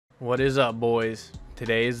What is up, boys?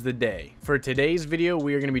 Today is the day. For today's video,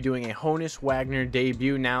 we are going to be doing a Honus Wagner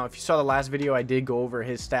debut. Now, if you saw the last video, I did go over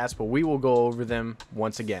his stats, but we will go over them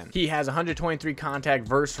once again. He has 123 contact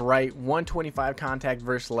versus right, 125 contact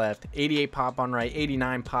versus left, 88 pop on right,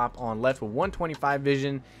 89 pop on left with 125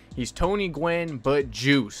 vision. He's Tony Gwynn, but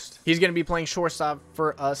juiced. He's going to be playing shortstop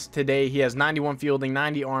for us today. He has 91 fielding,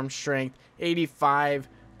 90 arm strength, 85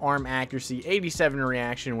 arm accuracy, 87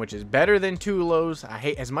 reaction, which is better than Tulo's.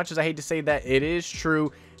 As much as I hate to say that, it is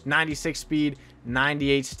true. 96 speed,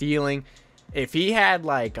 98 stealing. If he had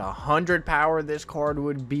like 100 power, this card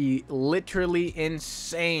would be literally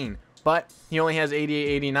insane. But he only has 88,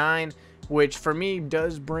 89, which for me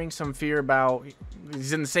does bring some fear about.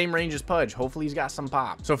 He's in the same range as Pudge. Hopefully he's got some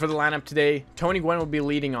pop. So for the lineup today, Tony Gwynn will be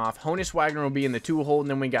leading off. Honus Wagner will be in the 2-hole. And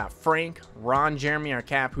then we got Frank, Ron Jeremy, our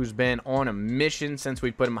cap, who's been on a mission since we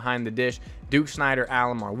put him behind the dish. Duke Snyder,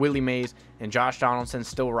 Alomar, Willie Mays, and Josh Donaldson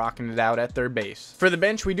still rocking it out at third base. For the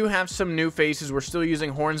bench, we do have some new faces. We're still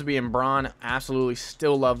using Hornsby and Braun. Absolutely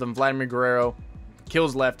still love them. Vladimir Guerrero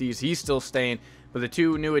kills lefties. He's still staying. But the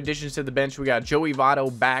two new additions to the bench, we got Joey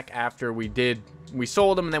Votto back after we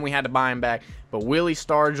sold him and then we had to buy him back. But Willie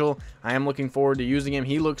Stargell, I am looking forward to using him.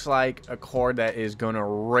 He looks like a card that is going to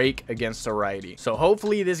rake against a righty. So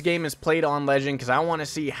hopefully this game is played on Legend because I want to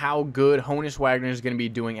see how good Honus Wagner is going to be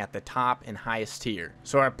doing at the top and highest tier.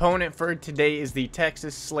 So our opponent for today is the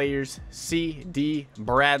Texas Slayers, C.D.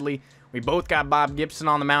 Bradley. We both got Bob Gibson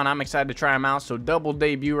on the mound. I'm excited to try him out. So double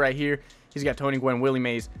debut right here. He's got Tony Gwynn, Willie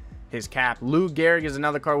Mays, his cap. Lou Gehrig is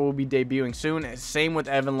another card we'll be debuting soon. Same with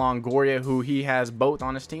Evan Longoria, who he has both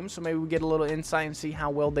on his team. So maybe we get a little insight and see how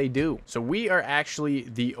well they do. So we are actually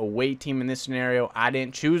the away team in this scenario. I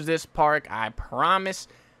didn't choose this park, I promise.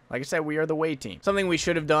 Like I said, we are the away team. Something we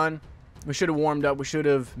should have done. We should have warmed up. We should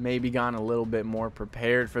have maybe gone a little bit more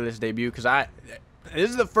prepared for this debut. Because this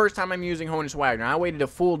is the first time I'm using Honus Wagner. I waited a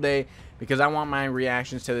full day because I want my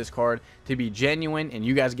reactions to this card to be genuine and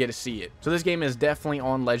you guys get to see it. So this game is definitely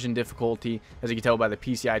on Legend difficulty. As you can tell by the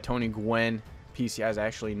PCI, Tony Gwynn. PCI is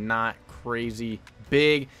actually not crazy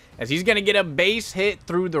big, as he's going to get a base hit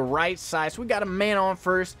through the right side. So we got a man on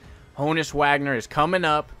first. Honus Wagner is coming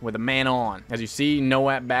up with a man on. As you see, no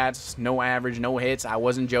at-bats, no average, no hits. I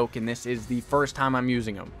wasn't joking. This is the first time I'm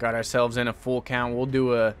using him. Got ourselves in a full count. We'll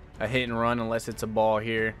do a hit and run unless it's a ball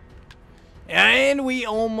here. And we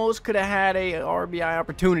almost could have had a RBI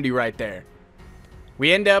opportunity right there.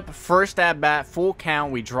 We end up first at bat, full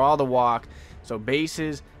count. We draw the walk. So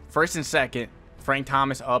bases, first and second. Frank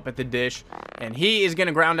Thomas up at the dish. And he is going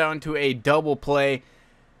to ground out into a double play.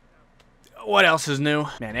 What else is new?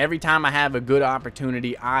 Man, every time I have a good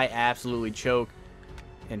opportunity, I absolutely choke.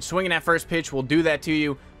 And swinging that first pitch will do that to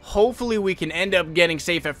you. Hopefully we can end up getting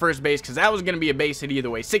safe at first base, because that was going to be a base hit either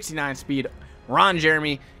way. 69 speed. Ron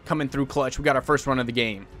Jeremy coming through clutch. We got our first run of the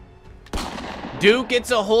game. Duke gets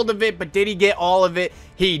a hold of it, but did he get all of it?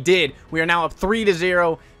 He did. We are now up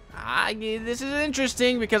 3-0. This is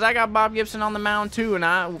interesting because I got Bob Gibson on the mound too,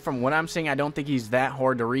 and from what I'm seeing, I don't think he's that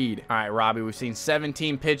hard to read. All right, Robbie, we've seen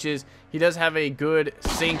 17 pitches. He does have a good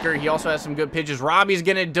sinker. He also has some good pitches. Robbie's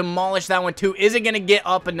going to demolish that one too. Is it going to get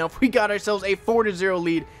up enough? We got ourselves a 4-0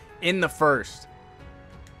 lead in the first.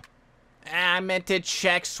 I meant to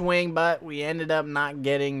check swing, but we ended up not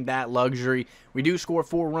getting that luxury. We do score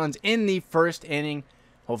 4 runs in the first inning.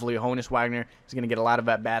 Hopefully, Honus Wagner is going to get a lot of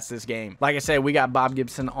at-bats this game. Like I said, we got Bob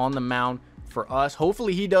Gibson on the mound for us.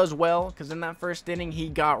 Hopefully, he does well, because in that first inning, he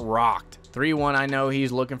got rocked. 3-1, I know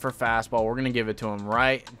he's looking for fastball. We're going to give it to him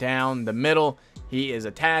right down the middle. He is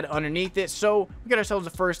a tad underneath it, so we got ourselves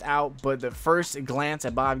the first out, but the first glance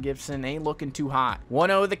at Bob Gibson ain't looking too hot.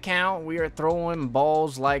 1-0 the count. We are throwing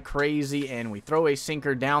balls like crazy, and we throw a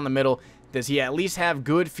sinker down the middle. Does he at least have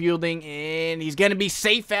good fielding? And he's going to be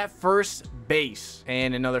safe at first base.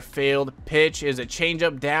 And another failed pitch is a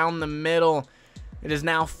changeup down the middle. It is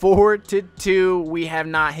now 4-2. We have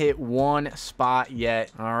not hit one spot yet.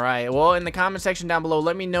 All right. Well, in the comment section down below,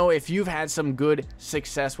 let me know if you've had some good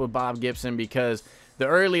success with Bob Gibson, because the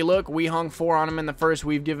early look, we hung 4 on him in the first.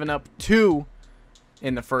 We've given up 2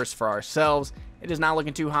 in the first for ourselves. It is not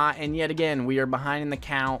looking too hot. And yet again, we are behind in the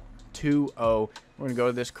count, 2-0. We're going to go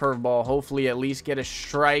to this curveball. Hopefully at least get a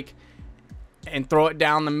strike and throw it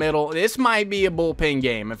down the middle. This might be a bullpen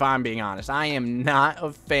game, if I'm being honest. I am not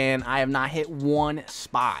a fan. I have not hit one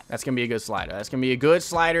spot. That's going to be a good slider. That's going to be a good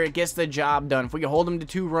slider. It gets the job done. If we can hold him to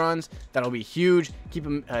 2 runs, that'll be huge. Keep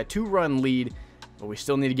him a 2-run lead, but we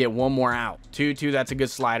still need to get 1 more out. 2-2, that's a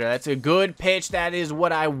good slider. That's a good pitch. That is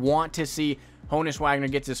what I want to see. Honus Wagner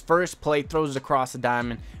gets his first play, throws it across the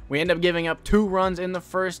diamond. We end up giving up 2 runs in the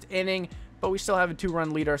first inning, but we still have a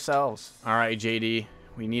 2-run lead ourselves. All right, JD.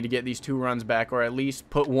 We need to get these 2 runs back, or at least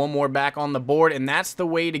put 1 more back on the board, and that's the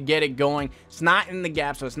way to get it going. It's not in the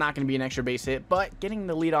gap, so it's not going to be an extra base hit, but getting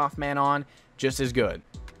the leadoff man on just as good.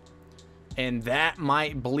 And that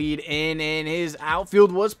might bleed in, and his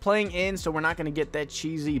outfield was playing in, so we're not going to get that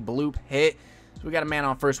cheesy bloop hit. So we got a man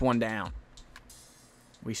on first, 1 down.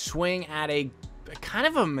 We swing at a kind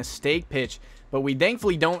of a mistake pitch, but we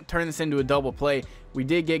thankfully don't turn this into a double play. We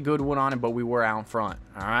did get good one on it, but we were out in front.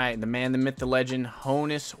 All right, the man, the myth, the legend,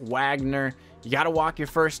 Honus Wagner. You got to walk your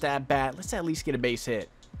first at bat. Let's at least get a base hit.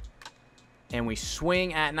 And we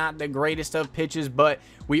swing at not the greatest of pitches, but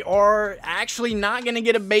we are actually not going to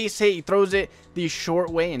get a base hit. He throws it the short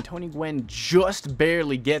way, and Tony Gwynn just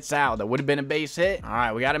barely gets out. That would have been a base hit. All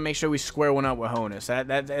right, we got to make sure we square one up with Honus.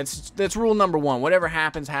 That's rule number 1. Whatever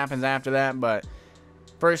happens, happens after that, but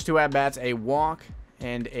first 2 at-bats, a walk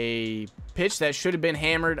and a pitch that should have been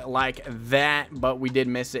hammered like that, but we did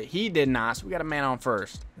miss it. He did not, so we got a man on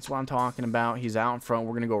first. That's what I'm talking about. He's out in front.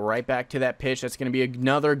 We're going to go right back to that pitch. That's going to be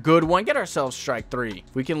another good one. Get ourselves strike 3.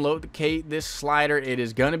 If we can locate this slider, it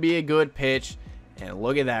is going to be a good pitch. And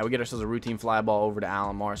look at that. We get ourselves a routine fly ball over to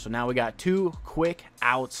Alomar. So now we got 2 quick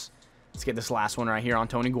outs. Let's get this last one right here on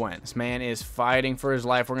Tony Gwynn. This man is fighting for his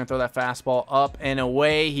life. We're going to throw that fastball up and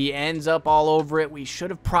away. He ends up all over it. We should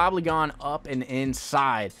have probably gone up and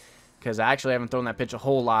inside, because I actually haven't thrown that pitch a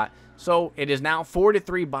whole lot. So it is now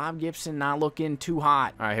 4-3. Bob Gibson not looking too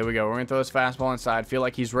hot. All right, here we go. We're going to throw this fastball inside. Feel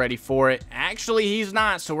like he's ready for it. Actually, he's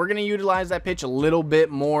not. So we're going to utilize that pitch a little bit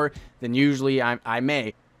more than usually I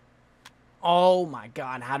may. Oh, my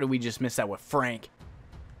God. How did we just miss that with Frank?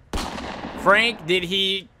 Frank, did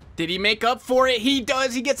he make up for it? He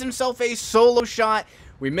does. He gets himself a solo shot.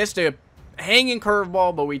 We missed a hanging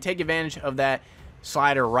curveball, but we take advantage of that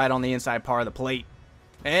slider right on the inside part of the plate.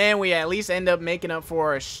 And we at least end up making up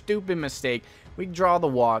for a stupid mistake. We draw the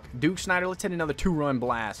walk. Duke Snyder, let's hit another 2-run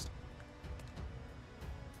blast.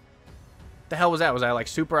 The hell was that? Was I like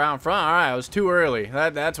super out in front? All right, I was too early.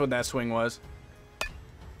 That's what that swing was.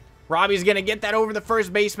 Robbie's going to get that over the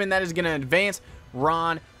first baseman. That is going to advance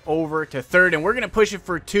Ron over to third, and we're going to push it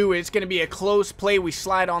for 2. It's going to be a close play. We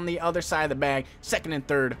slide on the other side of the bag. Second and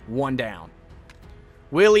third, 1 down.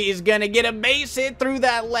 Willie is going to get a base hit through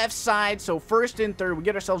that left side. So first and third, we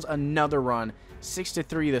get ourselves another run.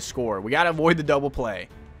 6-3 the score. We got to avoid the double play.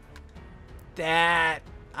 I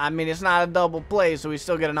mean, it's not a double play, so we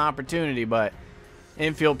still get an opportunity, but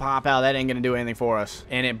infield pop out, that ain't going to do anything for us.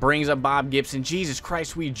 And it brings up Bob Gibson. Jesus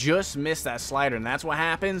Christ, we just missed that slider, and that's what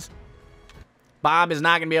happens. Bob is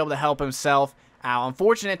not going to be able to help himself out.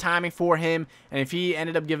 Unfortunate timing for him, and if he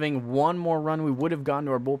ended up giving 1 more run, we would have gone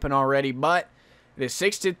to our bullpen already, but it is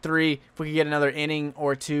 6-3. If we could get another inning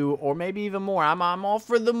or 2, or maybe even more, I'm all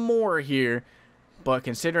for the more here. But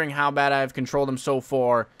considering how bad I've controlled him so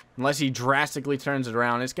far, unless he drastically turns it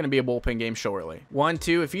around, it's going to be a bullpen game shortly.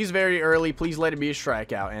 1-2. If he's very early, please let it be a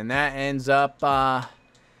strikeout. And that ends up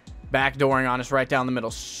backdooring on us right down the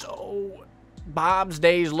middle. So Bob's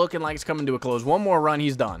day is looking like it's coming to a close. 1 more run,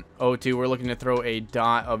 he's done. 0-2. We're looking to throw a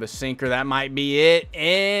dot of a sinker. That might be it.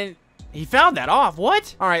 And he fouled that off.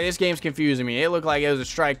 What? All right, this game's confusing me. It looked like it was a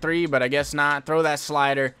strike 3, but I guess not. Throw that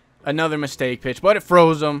slider. Another mistake pitch, but it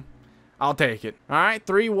froze him. I'll take it. All right,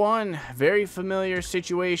 3-1. Very familiar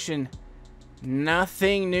situation.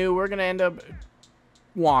 Nothing new. We're going to end up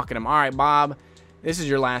walking him. All right, Bob, this is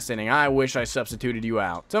your last inning. I wish I substituted you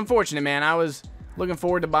out. It's unfortunate, man. I was looking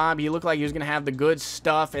forward to Bob. He looked like he was going to have the good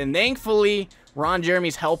stuff, and thankfully, Ron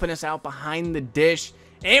Jeremy's helping us out behind the dish,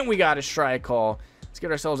 and we got a strike call. Let's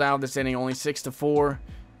get ourselves out of this inning. Only 6-4.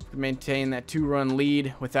 Maintain that 2-run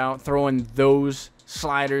lead without throwing those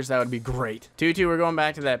sliders. That would be great. 2-2. We're going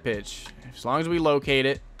back to that pitch. As long as we locate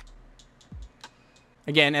it.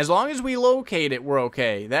 Again, as long as we locate it, we're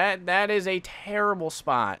okay. That is a terrible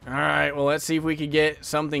spot. All right, well, let's see if we could get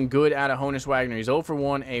something good out of Honus Wagner. He's 0 for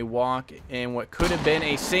 1, a walk, and what could have been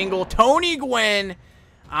a single. Tony Gwynn,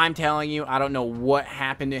 I'm telling you, I don't know what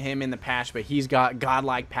happened to him in the past, but he's got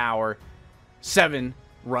godlike power. 7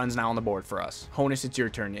 runs now on the board for us. Honus, it's your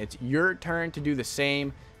turn. It's your turn to do the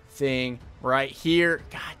same thing right here.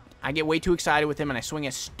 God, I get way too excited with him, and I swing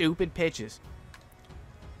at stupid pitches.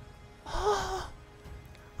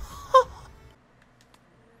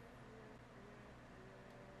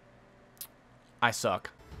 I suck.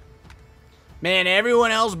 Man, everyone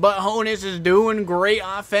else but Honus is doing great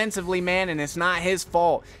offensively, man, and it's not his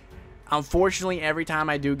fault. Unfortunately, every time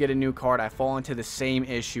I do get a new card, I fall into the same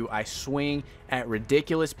issue. I swing at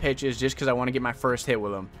ridiculous pitches just because I want to get my first hit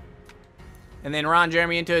with them. And then Ron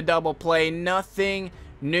Jeremy into a double play. Nothing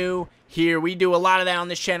new here. We do a lot of that on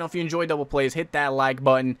this channel. If you enjoy double plays, hit that like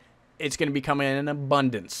button. It's going to be coming in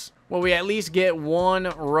abundance Well, we at least get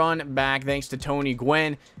 1 run back thanks to Tony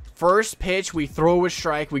Gwynn. First pitch, we throw a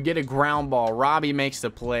strike. We get a ground ball. Robbie makes the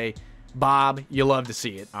play. Bob, you love to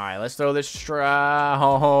see it. All right, let's throw this strike.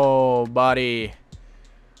 Oh, buddy.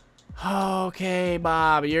 Okay,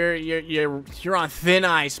 Bob, you're on thin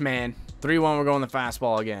ice, man. 3-1, we're going the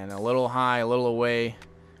fastball again. A little high, a little away,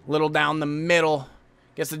 a little down the middle.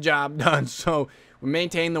 Gets the job done. So we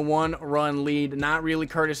maintain the 1-run lead. Not really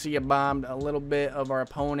courtesy of Bob. A little bit of our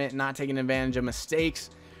opponent not taking advantage of mistakes.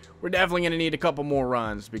 We're definitely going to need a couple more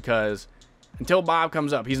runs because until Bob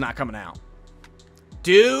comes up, he's not coming out.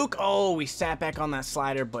 Duke. Oh, we sat back on that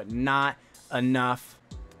slider, but not enough.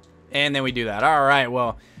 And then we do that. All right,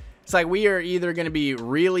 well, it's like we are either going to be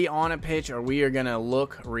really on a pitch or we are going to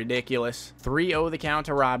look ridiculous. 3-0 the count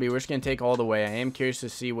to Robbie. We're just going to take all the way. I am curious to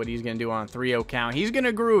see what he's going to do on a 3-0 count. He's going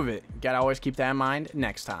to groove it. Got to always keep that in mind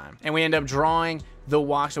next time. And we end up drawing the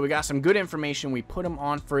walk. So we got some good information. We put him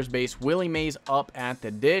on first base. Willie Mays up at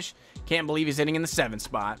the dish. Can't believe he's hitting in the 7th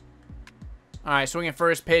spot. All right, swinging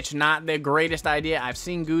first pitch. Not the greatest idea. I've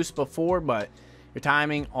seen Goose before, but your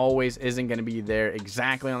timing always isn't going to be there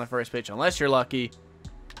exactly on the first pitch unless you're lucky.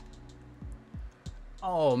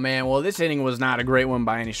 Oh, man. Well, this inning was not a great one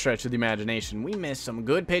by any stretch of the imagination. We missed some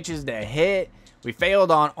good pitches to hit. We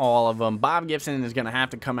failed on all of them. Bob Gibson is going to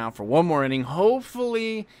have to come out for one more inning.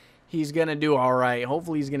 Hopefully, he's going to do all right.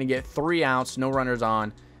 Hopefully, he's going to get 3 outs, no runners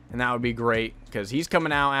on, and that would be great because he's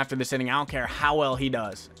coming out after this inning. I don't care how well he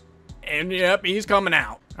does. And, yep, he's coming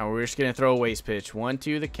out. All right, we're just going to throw a waste pitch.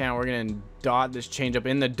 1-2 the count. We're going to dot this changeup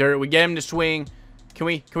in the dirt. We get him to swing. Can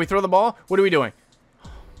we throw the ball? What are we doing?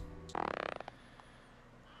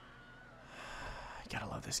 Gotta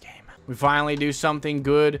love this game. We finally do something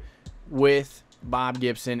good with Bob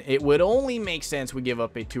Gibson. It would only make sense we give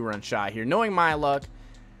up a 2-run shot here. Knowing my luck,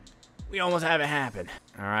 we almost have it happen.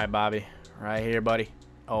 All right, Bobby. Right here, buddy.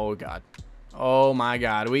 Oh, God. Oh, my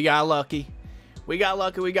God. We got lucky. We got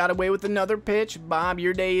lucky. We got away with another pitch. Bob,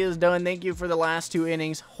 your day is done. Thank you for the last 2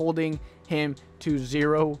 innings, holding him to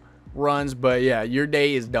 0 runs. But, yeah, your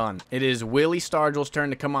day is done. It is Willie Stargell's turn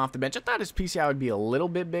to come off the bench. I thought his PCI would be a little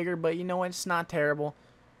bit bigger, but you know what? It's not terrible.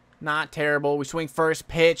 Not terrible. We swing first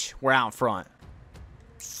pitch. We're out front.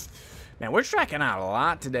 Man, we're striking out a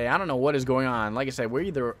lot today. I don't know what is going on. Like I said, we're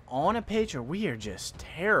either on a pitch or we are just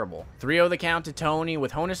terrible. 3-0 the count to Tony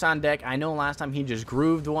with Honus on deck. I know last time he just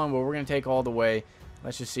grooved one, but we're going to take all the way.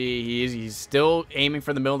 Let's just see. He's still aiming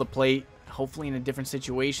for the middle of the plate. Hopefully in a different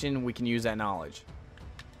situation, we can use that knowledge.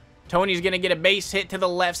 Tony's going to get a base hit to the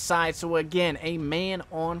left side. So, again, a man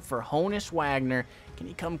on for Honus Wagner. Can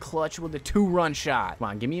he come clutch with a 2-run shot? Come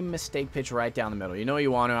on, give me a mistake pitch right down the middle. You know you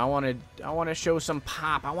want to. I want to show some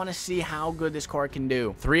pop. I want to see how good this card can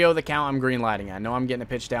do. 3-0 the count. I'm green lighting. I know I'm getting a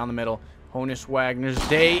pitch down the middle. Honus Wagner's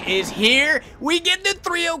day is here. We get the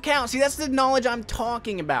 3-0 count. See, that's the knowledge I'm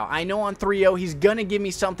talking about. I know on 3-0 he's going to give me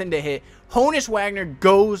something to hit. Honus Wagner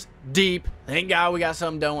goes deep. Thank God we got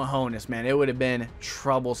something done with Honus, man. It would have been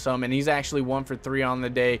troublesome. And he's actually 1 for 3 on the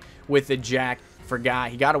day with the jack. Forgot.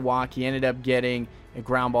 He got a walk. He ended up getting a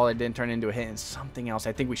ground ball that didn't turn into a hit and something else.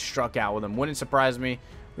 I think we struck out with him. Wouldn't surprise me.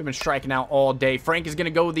 We've been striking out all day. Frank is going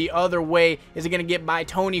to go the other way. Is it going to get by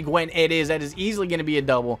Tony Gwynn? It is. That is easily going to be a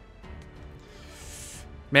double.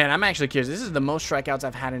 Man, I'm actually curious. This is the most strikeouts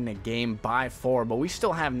I've had in a game by far, but we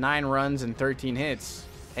still have 9 runs and 13 hits.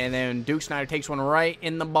 And then Duke Snider takes one right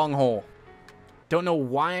in the bunghole. Don't know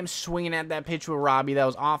why I'm swinging at that pitch with Robbie. That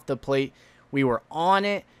was off the plate. We were on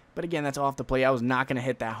it. But again, that's off the plate. I was not going to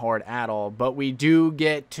hit that hard at all. But we do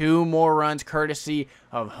get 2 more runs courtesy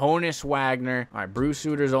of Honus Wagner. All right, Bruce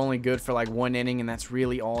Suter's only good for like 1 inning, and that's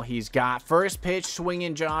really all he's got. First pitch,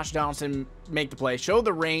 swinging Josh Donaldson, make the play. Show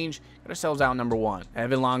the range. Got ourselves out number 1.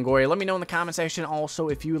 Evan Longoria. Let me know in the comment section also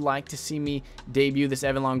if you would like to see me debut this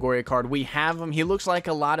Evan Longoria card. We have him. He looks like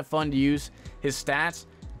a lot of fun to use. His stats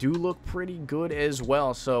do look pretty good as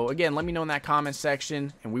well. So again, let me know in that comment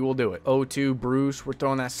section and we will do it. 0-2 Bruce, we're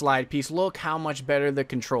throwing that slide piece. Look how much better the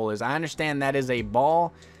control is. I understand that is a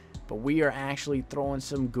ball, but we are actually throwing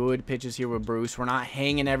some good pitches here with Bruce. We're not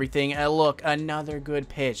hanging everything. Look, another good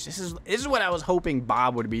pitch. This is what I was hoping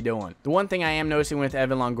Bob would be doing. The one thing I am noticing with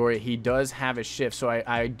Evan Longoria, he does have a shift, so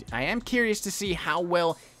I am curious to see how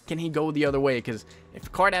well can he go the other way, because if a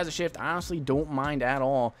card has a shift, I honestly don't mind at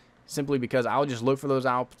all. Simply because I'll just look for those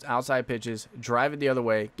outside pitches, drive it the other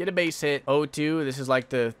way, get a base hit. 0-2. This is like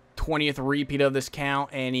the 20th repeat of this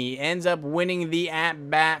count, and he ends up winning the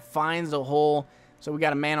at-bat, finds the hole. So we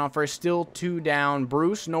got a man on first, still 2 down.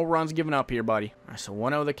 Bruce, no runs given up here, buddy. All right, so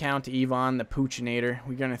 1-0 the count to Yvonne, the Poochinator.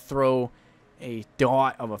 We're going to throw a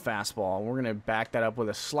dot of a fastball. We're going to back that up with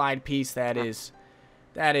a slide piece. That is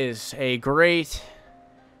a great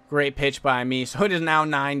Great pitch by me. So it is now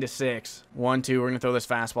 9-6. 1-2. We're going to throw this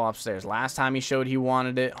fastball upstairs. Last time he showed he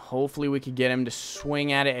wanted it. Hopefully we could get him to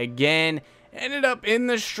swing at it again. Ended up in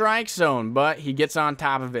the strike zone, but he gets on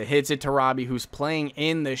top of it. Hits it to Robbie, who's playing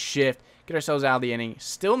in the shift. Get ourselves out of the inning.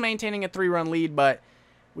 Still maintaining a 3-run lead, but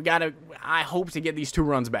we got to, I hope to get these 2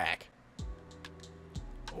 runs back.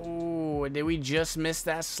 Oh, did we just miss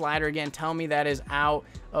that slider again? Tell me that is out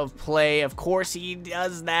of play. Of course he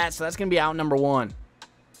does that, so that's going to be out number 1.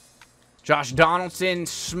 Josh Donaldson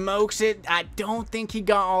smokes it. I don't think he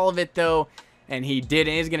got all of it, though. And he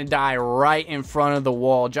didn't. He's going to die right in front of the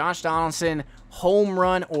wall. Josh Donaldson, home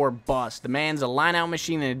run or bust. The man's a line-out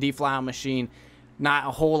machine and a D-fly-out machine. Not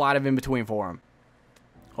a whole lot of in-between for him.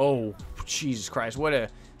 Oh, Jesus Christ. What a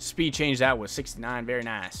speed change that was. 69. Very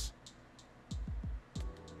nice.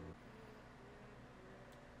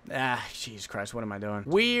 Ah, Jesus Christ. What am I doing?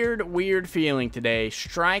 Weird feeling today.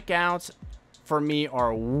 Strikeouts for me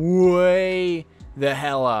are way the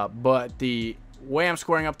hell up, but the way I'm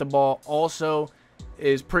squaring up the ball also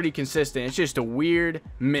is pretty consistent. It's just a weird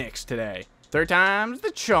mix today. 3rd time's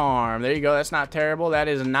the charm. There you go. That's not terrible. That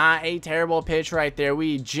is not a terrible pitch right there.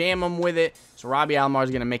 We jam him with it. So Robbie Alomar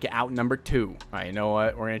is going to make it out number 2. All right, you know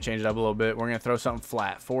what? We're going to change it up a little bit. We're going to throw something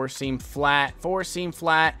flat. 4-seam flat. 4-seam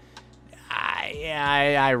flat.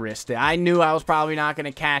 I risked it. I knew I was probably not going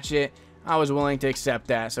to catch it. I was willing to accept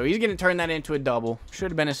that. So he's going to turn that into a double.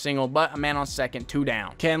 Should have been a single, but a man on second, 2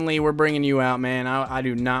 down. Kenley, we're bringing you out, man. I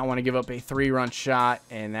do not want to give up a 3-run shot,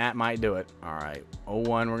 and that might do it. All right, 0-1.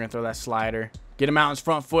 We're going to throw that slider. Get him out on his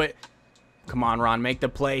front foot. Come on, Ron, make the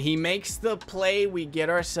play. He makes the play. We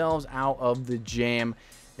get ourselves out of the jam.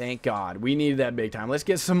 Thank God. We needed that big time. Let's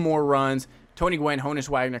get some more runs. Tony Gwynn, Honus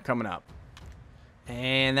Wagner coming up.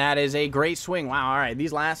 And that is a great swing. Wow, all right.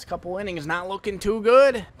 These last couple innings not looking too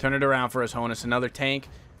good. Turn it around for us, Honus. Another tank.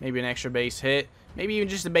 Maybe an extra base hit. Maybe even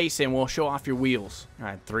just a base hit. We'll show off your wheels. All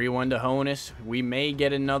right, 3-1 to Honus. We may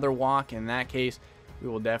get another walk. In that case, we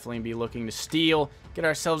will definitely be looking to steal. Get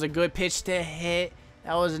ourselves a good pitch to hit.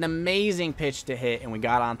 That was an amazing pitch to hit, and we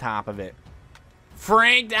got on top of it.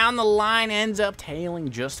 Frank down the line ends up tailing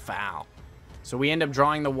just foul. So we end up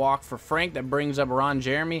drawing the walk for Frank. That brings up Ron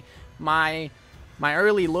Jeremy. My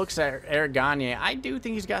early looks at Eric Gagne, I do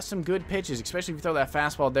think he's got some good pitches, especially if you throw that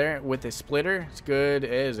fastball there with his splitter. It's good.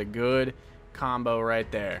 It is a good combo right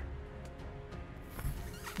there.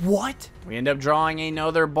 What? We end up drawing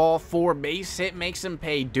another ball 4. Base hit makes him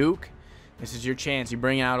pay. Duke, this is your chance. You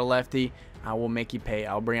bring out a lefty, I will make you pay.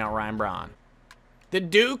 I'll bring out Ryan Braun. The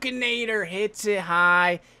Dukinator hits it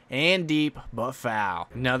high and deep, but foul.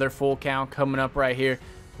 Another full count coming up right here.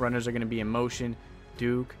 Runners are going to be in motion.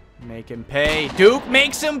 Duke, make him pay. Duke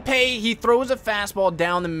makes him pay. He throws a fastball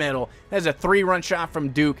down the middle. That's a 3-run shot from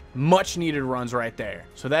Duke. Much needed runs right there.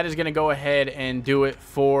 So that is going to go ahead and do it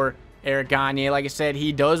for Eric Gagne. Like I said,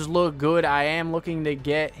 he does look good. I am looking to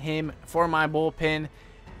get him for my bullpen.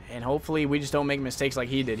 And hopefully we just don't make mistakes like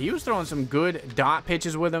he did. He was throwing some good dot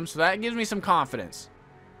pitches with him. So that gives me some confidence.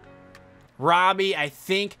 Robbie, I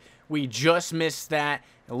think we just missed that.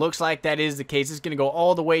 It looks like that is the case. It's going to go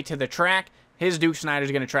all the way to the track. His Duke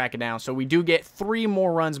Snyder's going to track it down. So we do get 3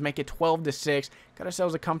 more runs, make it 12-6. Got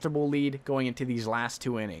ourselves a comfortable lead going into these last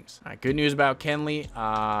 2 innings. All right, good news about Kenley.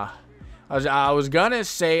 I was going to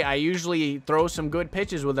say I usually throw some good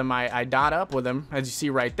pitches with him. I dot up with him, as you see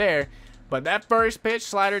right there. But that first pitch,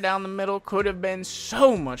 slider down the middle, could have been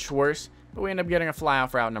so much worse. But we end up getting a fly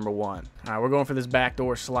out for out number 1. All right, we're going for this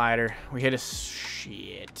backdoor slider. We hit a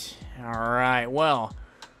shit. All right, well,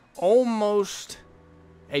 almost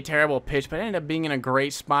a terrible pitch, but it ended up being in a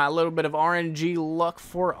great spot. A little bit of RNG luck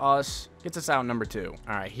for us. Gets us out number 2.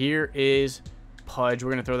 All right, here is Pudge.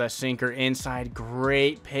 We're going to throw that sinker inside.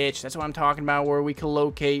 Great pitch. That's what I'm talking about, where we can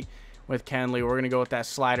locate with Kenley. We're going to go with that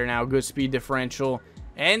slider now. Good speed differential.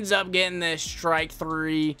 Ends up getting this strike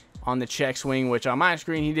 3 on the check swing, which on my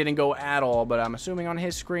screen he didn't go at all, but I'm assuming on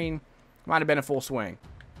his screen might have been a full swing.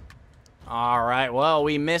 All right, well,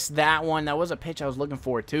 we missed that one. That was a pitch I was looking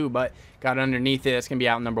for too, but got underneath it. That's gonna be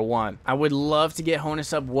out number 1. I would love to get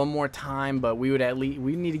Honus up one more time, but we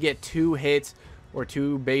need to get 2 hits or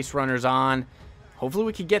 2 base runners on. Hopefully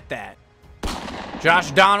we could get that.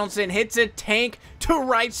 Josh Donaldson hits a tank to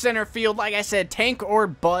right center field. Like I said, tank or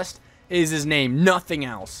bust is his name, nothing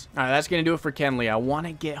else. All right, that's going to do it for Kenley. I want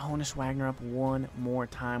to get Honus Wagner up one more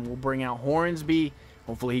time. We'll bring out Hornsby.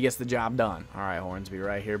 Hopefully he gets the job done. All right, Hornsby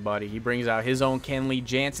right here, buddy. He brings out his own Kenley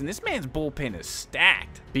Jansen. This man's bullpen is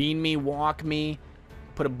stacked. Bean me, walk me,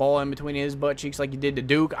 put a ball in between his butt cheeks like you did to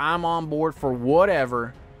Duke. I'm on board for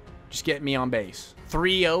whatever. Just get me on base.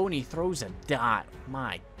 3-0, and he throws a dot.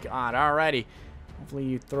 My God, alrighty. Hopefully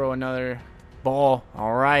you throw another Ball.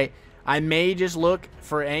 All right. I may just look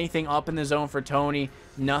for anything up in the zone for Tony.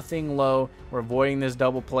 Nothing low. We're avoiding this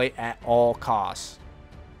double play at all costs.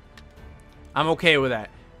 I'm okay with that.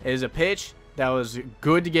 It is a pitch that was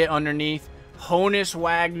good to get underneath. Honus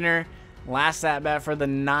Wagner, last at bat for the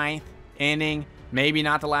 9th inning. Maybe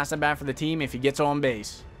not the last at bat for the team if he gets on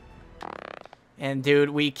base. And dude,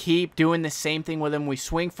 we keep doing the same thing with him. We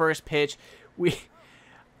swing first pitch. We're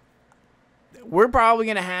probably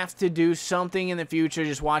going to have to do something in the future.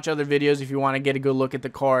 Just watch other videos if you want to get a good look at the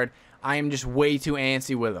card. I am just way too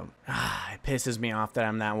antsy with him. It pisses me off that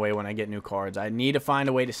I'm that way when I get new cards. I need to find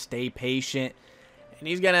a way to stay patient. And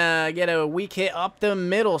he's going to get a weak hit up the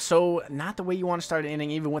middle. So not the way you want to start an inning.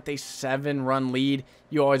 Even with a 7-run lead,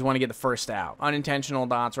 you always want to get the first out. Unintentional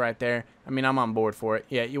dots right there. I mean, I'm on board for it.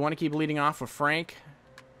 Yeah, you want to keep leading off with Frank.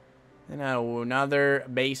 And another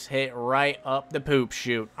base hit right up the poop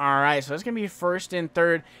chute. All right, so that's going to be first and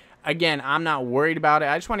third. Again, I'm not worried about it.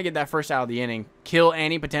 I just want to get that first out of the inning. Kill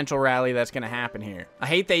any potential rally that's going to happen here. I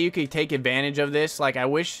hate that you could take advantage of this. Like, I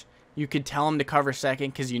wish you could tell him to cover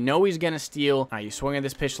second because you know he's going to steal. All right, you swung at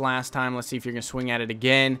this pitch last time. Let's see if you're going to swing at it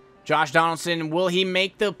again. Josh Donaldson, will he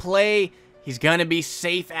make the play? He's going to be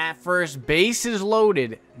safe at first. Bases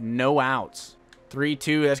loaded. No outs.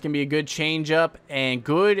 3-2. That's going to be a good changeup. And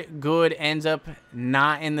good ends up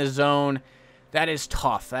not in the zone. That is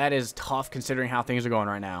tough. That is tough considering how things are going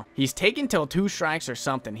right now. He's taken till 2 strikes or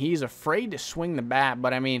something. He's afraid to swing the bat,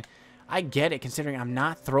 but I mean, I get it considering I'm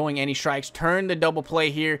not throwing any strikes. Turn the double play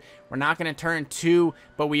here. We're not going to turn 2,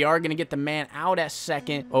 but we are going to get the man out at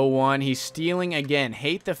second. 0-1. He's stealing again.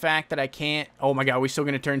 Hate the fact that I can't. Oh my God, we're still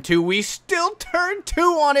going to turn 2. We still turned 2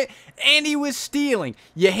 on it, and he was stealing.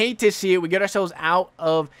 You hate to see it. We get ourselves out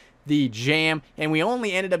of the jam, and we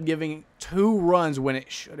only ended up giving 2 runs when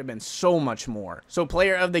it should have been so much more. So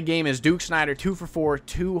player of the game is Duke Snyder, 2 for 4,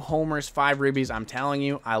 2 homers, 5 ribbies. I'm telling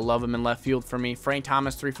you, I love him in left field for me. Frank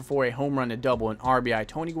Thomas, 3 for 4, a home run, a double, an RBI.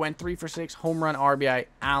 Tony Gwynn, 3 for 6, home run, RBI.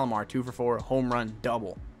 Alomar, 2 for 4, home run,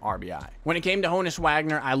 double, RBI. When it came to Honus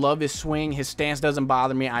Wagner, I love his swing. His stance doesn't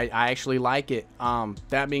bother me. I actually like it.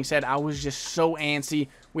 That being said, I was just so antsy.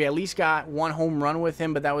 We at least got 1 home run with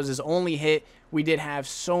him, but that was his only hit. We did have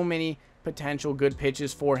so many potential good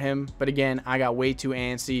pitches for him, but again, I got way too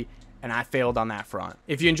antsy and I failed on that front.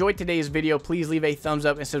 If you enjoyed today's video, please leave a thumbs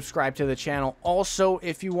up and subscribe to the channel. Also,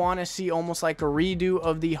 if you want to see almost like a redo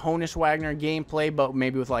of the Honus Wagner gameplay, but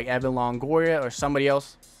maybe with like Evan Longoria or somebody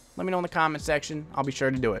else, let me know in the comment section. I'll be sure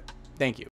to do it. Thank you.